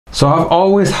So I've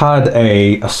always had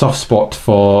a soft spot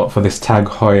for this TAG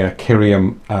Heuer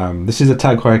Kirium. This is a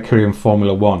TAG Heuer Kirium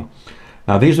Formula 1.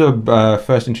 Now these were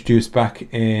first introduced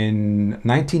back in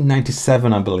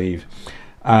 1997, I believe,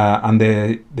 and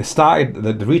the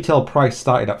retail price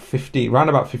started at around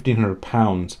about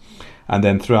 £1,500, and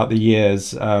then throughout the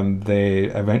years they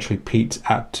eventually peaked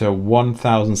at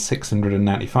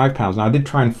 £1,695. Now I did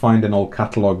try and find an old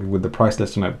catalogue with the price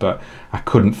list on it, but I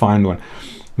couldn't find one.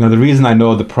 Now the reason I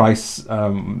know the price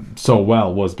so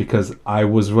well was because I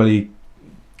was really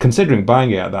considering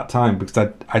buying it at that time, because I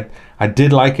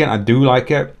did like it. I do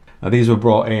like it. Now these were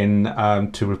brought in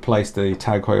to replace the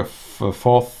TAG Heuer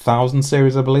 4000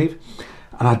 series, I believe,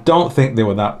 and I don't think they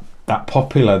were that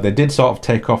popular. They did sort of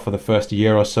take off for the first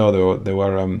year or so. They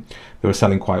were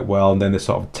selling quite well, and then they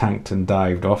sort of tanked and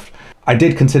dived off. I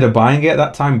did consider buying it at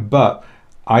that time, but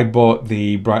I bought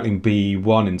the Breitling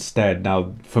B1 instead.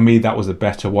 Now, for me, that was a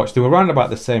better watch. They were around about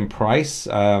the same price.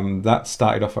 That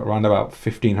started off at around about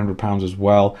 £1,500 as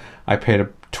well. I paid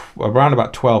around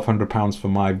about £1,200 for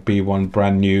my B1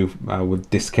 brand new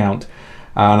with discount.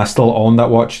 And I still own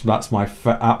that watch. That's my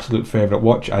absolute favorite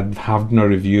watch. I have no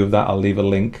review of that. I'll leave a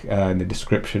link in the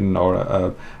description,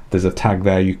 or there's a tag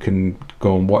there. You can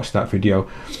go and watch that video.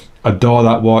 Adore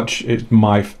that watch. It's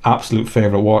my absolute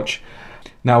favorite watch.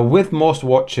 Now, with most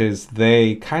watches,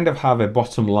 they kind of have a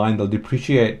bottom line. They'll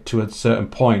depreciate to a certain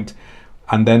point,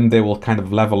 and then they will kind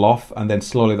of level off, and then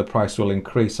slowly the price will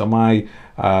increase. So my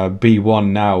B1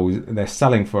 now, they're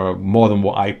selling for more than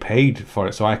what I paid for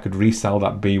it. So I could resell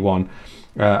that B1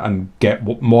 and get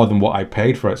more than what I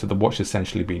paid for it. So the watch is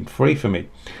essentially being free for me.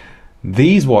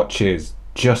 These watches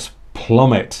just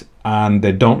plummet, and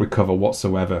they don't recover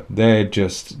whatsoever. They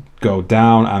just go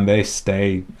down, and they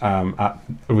stay at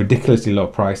ridiculously low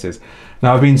prices.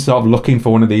 Now I've been sort of looking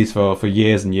for one of these for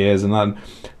years and years, and then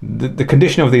the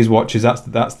condition of these watches,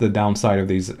 that's the downside of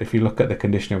these. If you look at the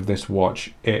condition of this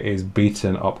watch, it is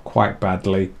beaten up quite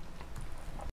badly,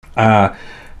 and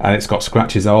it's got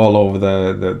scratches all over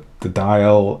the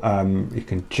dial. You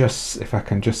can just, if I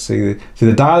can just see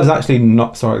the dial is actually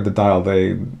not, sorry,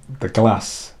 the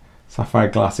glass, sapphire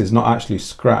glass, is not actually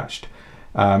scratched.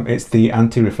 It's the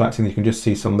anti-reflecting. You can just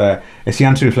see some there. It's the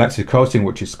anti-reflective coating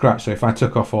which is scratched. So if I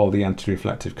took off all the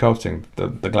anti-reflective coating, the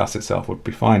glass itself would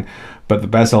be fine. But the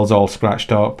bezel's all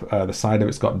scratched up. The side of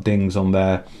it's got dings on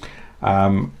there.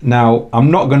 Now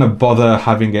I'm not going to bother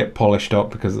having it polished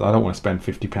up, because I don't want to spend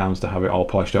 £50 to have it all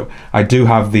polished up. I do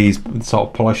have these sort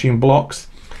of polishing blocks,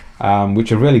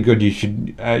 which are really good. You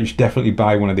should definitely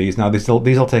buy one of these. Now these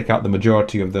will take out the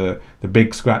majority of the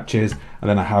big scratches, and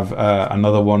then I have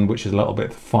another one which is a little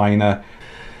bit finer.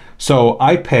 So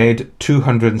I paid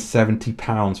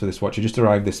 £270 for this watch. It just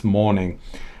arrived this morning,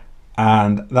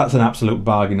 and that's an absolute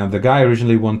bargain. Now the guy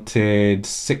originally wanted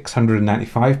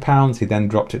 £695. He then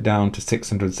dropped it down to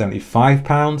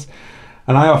 £675,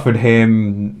 and I offered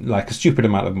him like a stupid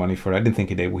amount of money for it. I didn't think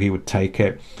he would take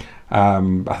it. I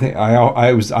think I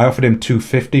offered him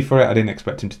 £250 for it. I didn't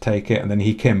expect him to take it, and then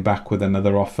he came back with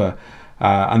another offer,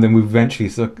 and then we eventually,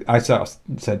 so I sort of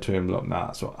said to him, look,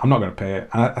 nah, so I'm not going to pay it.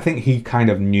 And I think he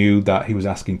kind of knew that he was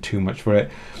asking too much for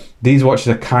it. These watches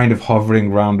are kind of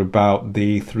hovering around about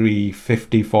the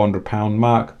 £350, £400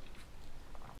 mark.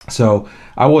 So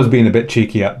I was being a bit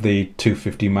cheeky at the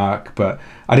 £250 mark, but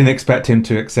I didn't expect him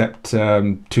to accept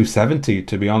 £270,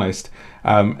 to be honest.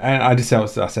 And I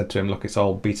said to him, look, it's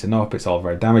all beaten up, it's all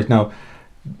very damaged. Now,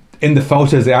 in the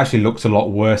photos, it actually looks a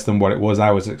lot worse than what it was. I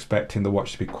was expecting the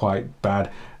watch to be quite bad.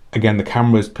 Again, the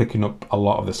camera is picking up a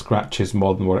lot of the scratches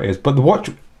more than what it is. But the watch,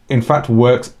 in fact,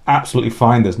 works absolutely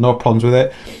fine. There's no problems with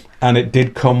it. And it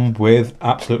did come with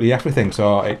absolutely everything.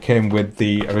 So it came with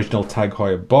the original TAG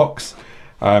Heuer box.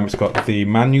 It's got the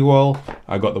manual.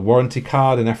 I got the warranty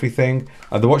card and everything.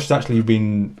 The watch has actually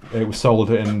it was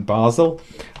sold in Basel,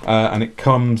 and it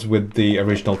comes with the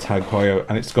original TAG Heuer,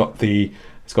 and it's got a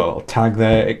little tag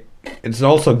there. It's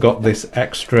also got this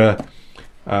extra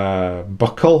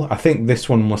buckle. I think this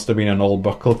one must have been an old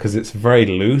buckle, because it's very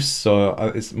loose, so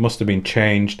it must have been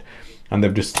changed, and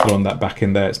they've just thrown that back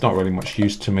in there. It's not really much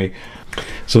use to me.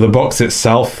 So the box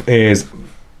itself is,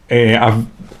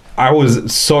 I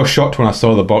was so shocked when I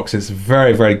saw the box. It's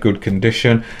very, very good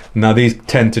condition. Now these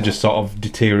tend to just sort of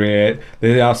deteriorate.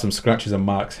 There are some scratches and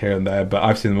marks here and there, but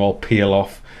I've seen them all peel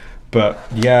off. But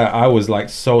yeah, I was like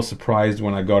so surprised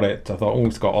when I got it. I thought, oh,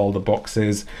 it's got all the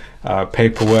boxes.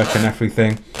 paperwork and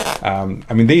everything.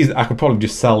 I mean, these I could probably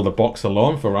just sell the box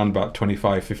alone for around about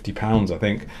 25-50 pounds, I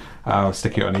think.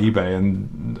 Stick it on eBay,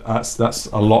 and that's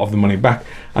a lot of the money back.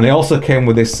 And it also came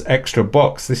with this extra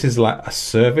box. This is like a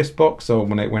service box, so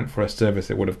when it went for a service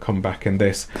it would have come back in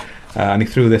this, and he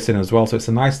threw this in as well. So it's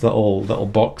a nice little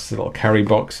box, a little carry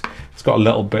box. It's got a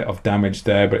little bit of damage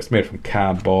there, but it's made from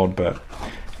cardboard. But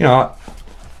you know,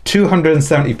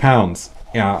 £270,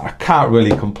 yeah, I can't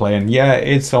really complain. Yeah,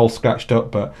 it's all scratched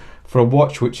up, but for a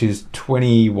watch which is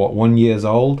 21 years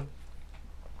old,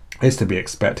 it's to be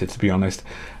expected, to be honest.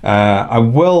 I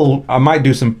might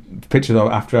do some pictures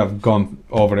of after I've gone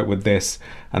over it with this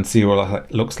and see what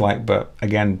it looks like, but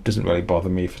again, it doesn't really bother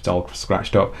me if it's all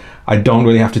scratched up. I don't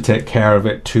really have to take care of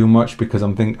it too much because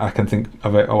I can think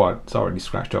of it, oh, it's already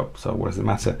scratched up, so what does it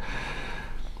matter?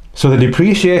 So the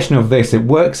depreciation of this, it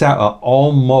works out at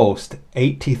almost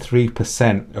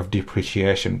 83% of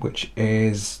depreciation, which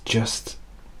is just,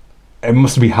 it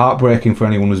must be heartbreaking for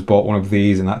anyone who's bought one of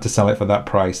these and had to sell it for that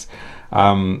price. So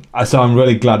I'm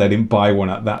really glad I didn't buy one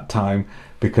at that time,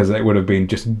 because it would have been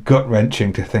just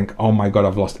gut-wrenching to think, oh my god,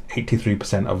 I've lost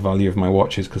 83% of value of my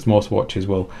watches, because most watches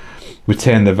will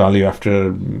retain their value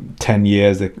after 10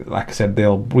 years. Like I said,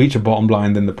 they'll reach a bottom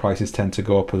line, then the prices tend to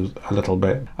go up a little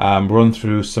bit. Run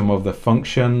through some of the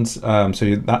functions.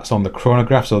 So that's on the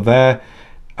chronograph. So there,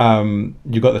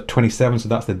 you've got the 27, so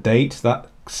that's the date. That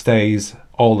stays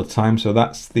all the time, so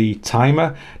that's the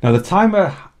timer. Now the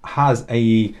timer has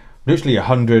literally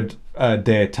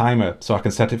 100-day timer, so I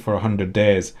can set it for 100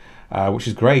 days, which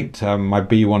is great. My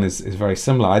B1 is very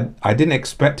similar. I didn't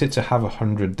expect it to have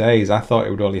 100 days. I thought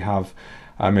it would only have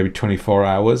maybe 24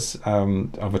 hours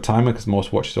of a timer, because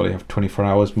most watches only have 24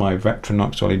 hours. My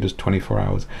Victorinox only does 24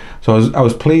 hours, so I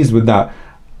was pleased with that.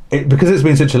 Because it's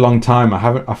been such a long time,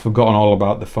 I've forgotten all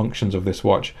about the functions of this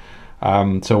watch.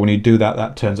 So when you do that,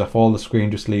 that turns off all the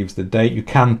screen, just leaves the date. You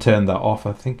can turn that off.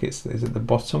 I think is it the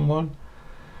bottom one?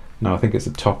 No, I think it's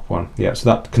the top one. Yeah, so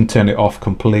that can turn it off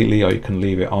completely, or you can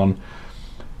leave it on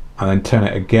and then turn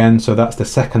it again. So that's the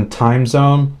second time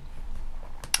zone,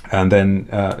 and then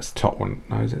it's top one.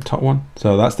 No, is it top one?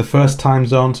 So that's the first time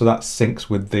zone. So that syncs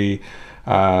with the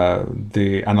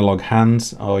analog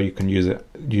hands, or you can use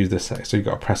this. So you've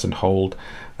got to press and hold.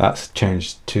 That's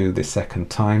changed to the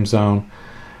second time zone.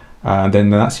 And then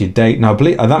that's your date. Now I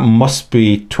believe that must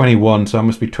be 21, so that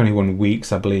must be 21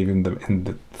 weeks, I believe,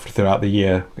 throughout the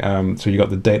year. So you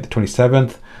got the date, the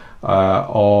 27th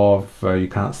of you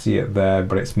can't see it there,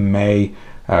 but it's May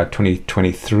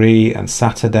 2023 and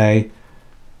Saturday.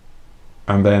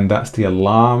 And then that's the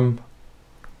alarm,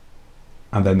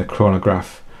 and then the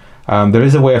chronograph. There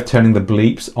is a way of turning the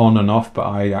bleeps on and off, but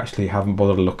I actually haven't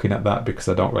bothered looking at that because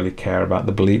I don't really care about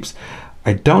the bleeps.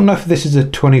 I don't know if this is a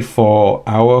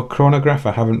 24-hour chronograph.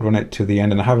 I haven't run it to the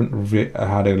end, and I haven't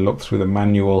had a look through the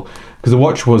manual, because the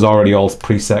watch was already all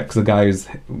preset.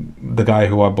 The guy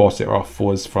who I bought it off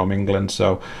was from England,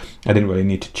 so I didn't really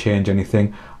need to change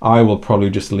anything. I will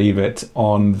probably just leave it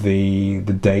on the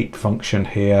date function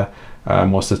here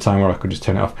most of the time, or I could just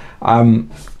turn it off.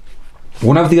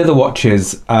 One of the other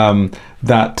watches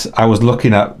that I was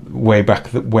looking at way back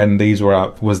when these were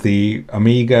out was the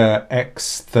Omega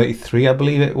X33, I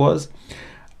believe it was.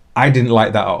 I didn't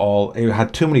like that at all. It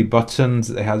had too many buttons.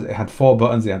 It had 4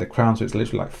 buttons. It had a crown, so it's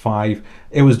literally like 5.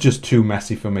 It was just too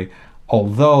messy for me.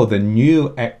 Although the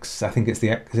new X, I think it's the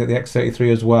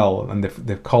X33 as well, and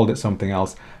they've called it something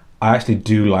else. I actually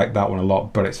do like that one a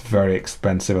lot, but it's very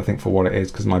expensive, I think, for what it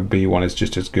is, because my B1 is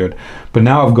just as good. But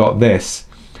now I've got this,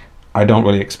 I don't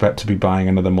really expect to be buying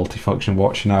another multifunction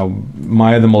watch. Now,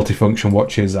 my other multifunction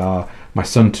watches are my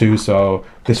Sun 2, so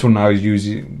this one I was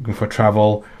using for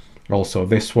travel. Also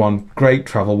this one, great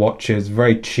travel watches,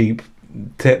 very cheap,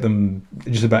 take them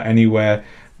just about anywhere.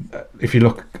 If you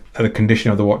look at the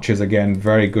condition of the watches, again,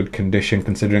 very good condition,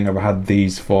 considering I've had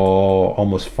these for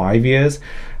almost 5 years.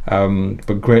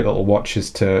 But great little watches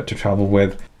to travel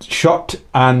with. Shocked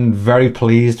and very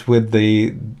pleased with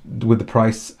the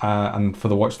price and for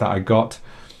the watch that I got.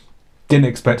 Didn't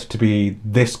expect it to be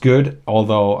this good,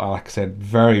 although like I said,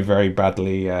 very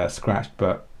badly scratched,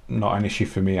 but not an issue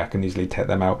for me. I can easily take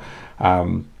them out.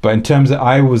 But in terms of,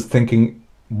 I was thinking,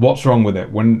 what's wrong with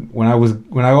it? When I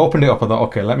opened it up, I thought,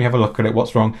 okay, let me have a look at it.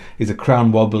 What's wrong? Is the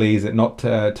crown wobbly? Is it not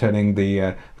turning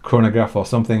the chronograph, or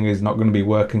something is not going to be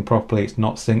working properly? It's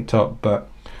not synced up, but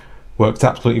works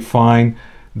absolutely fine.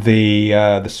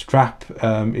 The strap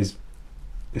is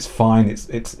fine.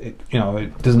 You know,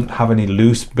 it doesn't have any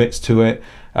loose bits to it.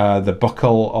 The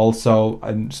buckle also,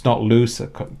 and it's not loose,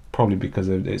 probably because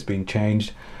it's been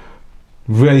changed.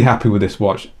 Really happy with this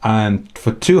watch, and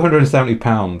for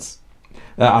 £270,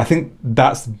 I think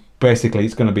that's basically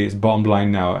it's going to be its bottom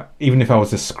line now. Even if I was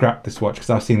to scrap this watch, because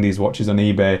I've seen these watches on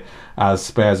eBay as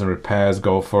spares and repairs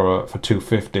go for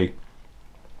 $250.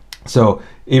 So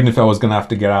even if I was going to have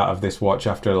to get out of this watch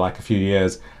after like a few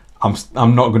years,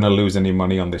 I'm not going to lose any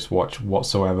money on this watch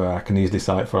whatsoever. I can easily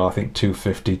sell it for, I think,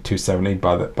 $250,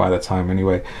 $270 by the time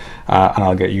anyway, and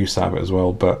I'll get use out of it as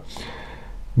well. But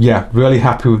yeah, really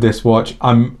happy with this watch.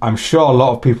 I'm sure a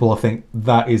lot of people will think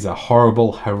that is a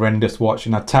horrible, horrendous watch.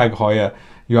 And at TAG Heuer,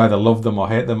 you either love them or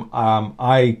hate them.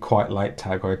 I quite like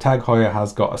TAG Heuer. TAG Heuer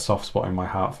has got a soft spot in my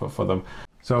heart for them.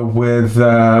 So with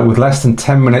less than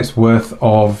 10 minutes worth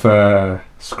of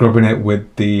scrubbing it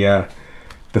with the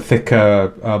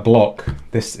thicker block,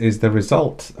 this is the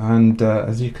result. And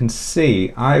as you can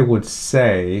see, I would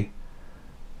say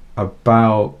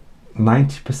about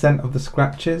 90% of the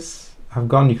scratches have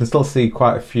gone. You can still see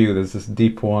quite a few. There's this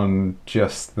deep one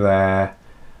just there,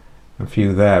 a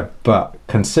few there, but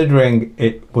considering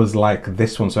it was like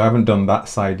this one, so I haven't done that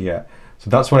side yet, so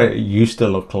that's what it used to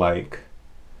look like,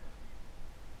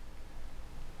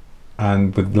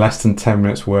 and with less than 10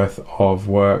 minutes worth of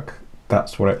work,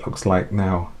 that's what it looks like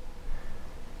now.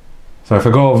 So if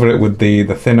I go over it with the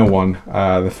thinner one,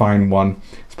 the fine one,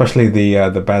 especially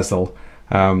the bezel,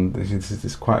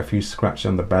 there's quite a few scratches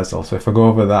on the bezel. So if I go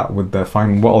over that with the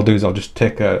fine, what I'll do is I'll just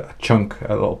take a chunk,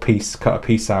 a little piece, cut a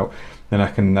piece out, then I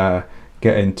can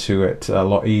get into it a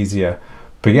lot easier.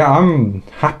 But yeah, I'm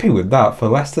happy with that. For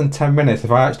less than 10 minutes, if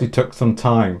I actually took some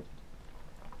time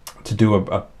to do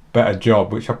a better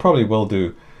job, which I probably will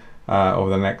do over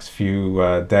the next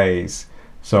few days.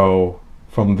 So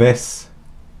from this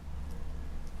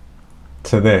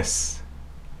to this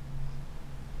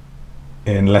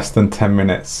in less than 10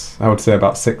 minutes, I would say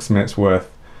about 6 minutes worth.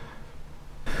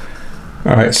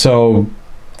 All right, so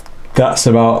that's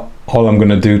about all I'm going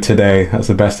to do today. That's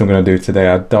the best I'm going to do today.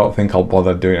 I don't think I'll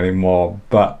bother doing any more,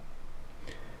 but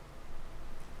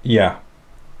yeah,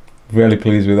 really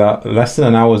pleased with that. Less than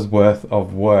an hour's worth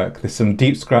of work. There's some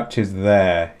deep scratches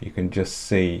there, you can just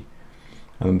see,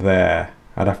 and there.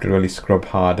 I'd have to really scrub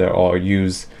harder or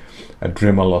use a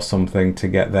Dremel or something to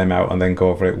get them out and then go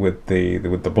over it with the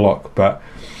block. But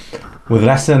with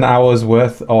less than an hour's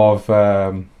worth of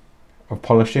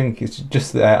polishing, it's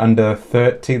just under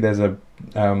 30. There's a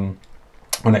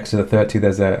next to the 30,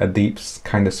 there's a deep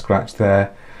kind of scratch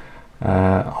there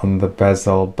on the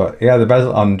bezel. But yeah, the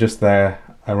bezel on just there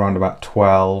around about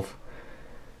 12.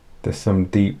 There's some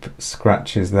deep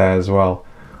scratches there as well.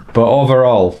 But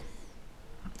overall,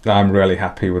 I'm really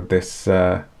happy with this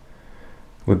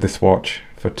watch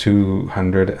for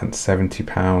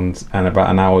 £270 and about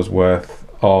an hour's worth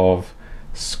of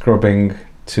scrubbing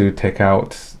to take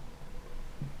out,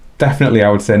 definitely I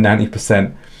would say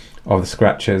 90% of the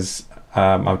scratches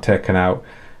I've taken out.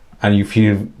 And if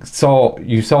you saw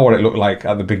what it looked like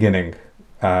at the beginning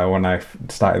when I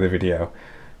started the video,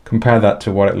 compare that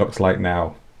to what it looks like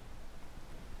now.